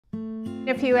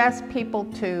If you ask people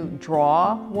to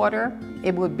draw water,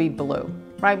 it would be blue,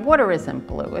 right? Water isn't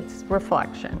blue, it's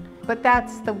reflection. But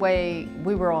that's the way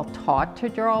we were all taught to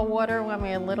draw water when we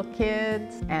were little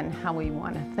kids and how we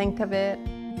want to think of it.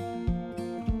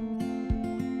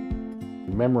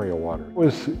 Memory of water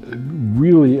was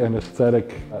really an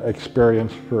aesthetic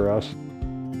experience for us.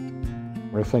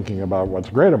 We're thinking about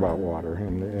what's great about water,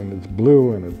 and it's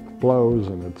blue and it flows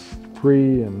and it's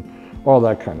free and all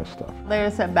that kind of stuff.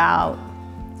 There's about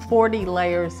 40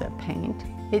 layers of paint.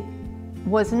 It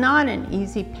was not an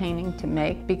easy painting to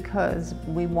make because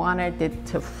we wanted it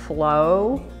to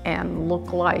flow and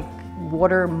look like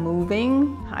water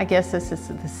moving. I guess this is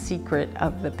the secret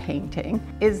of the painting,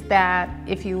 is that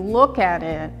if you look at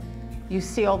it, you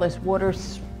see all this water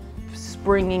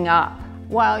springing up.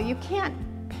 Well, you can't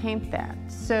paint that.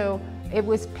 So it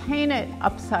was painted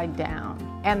upside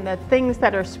down, and the things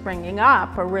that are springing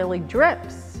up are really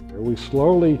drips. We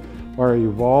slowly are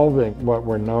evolving what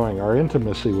we're knowing, our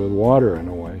intimacy with water in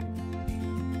a way.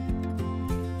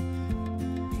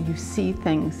 You see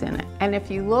things in it. And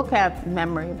if you look at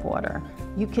Memory of Water,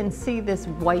 you can see this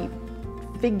white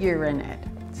figure in it.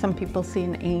 Some people see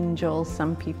an angel,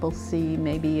 some people see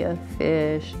maybe a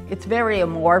fish. It's very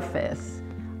amorphous,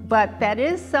 but that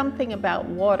is something about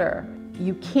water.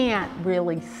 You can't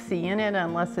really see in it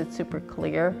unless it's super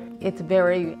clear. It's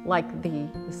very like the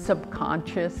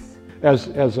subconscious.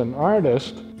 As an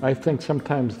artist, I think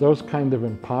sometimes those kind of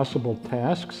impossible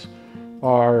tasks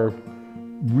are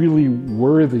really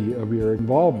worthy of your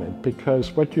involvement,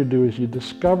 because what you do is you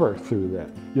discover through that.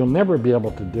 You'll never be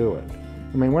able to do it.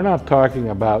 I mean, we're not talking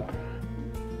about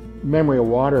Memory of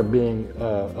Water being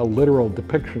a literal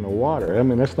depiction of water. I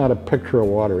mean, it's not a picture of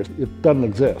water. It doesn't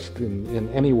exist in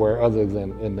anywhere other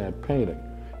than in that painting.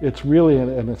 It's really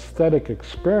an aesthetic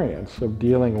experience of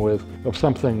dealing with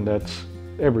something that's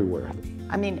everywhere.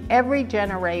 I mean, every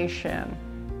generation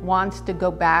wants to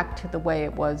go back to the way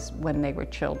it was when they were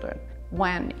children.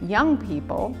 When young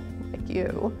people, like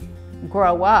you,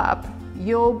 grow up,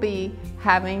 you'll be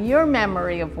having your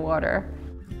memory of water.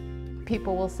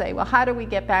 People will say, well, how do we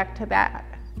get back to that?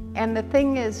 And the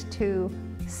thing is to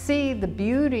see the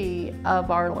beauty of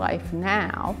our life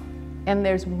now, and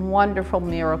there's wonderful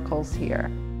miracles here.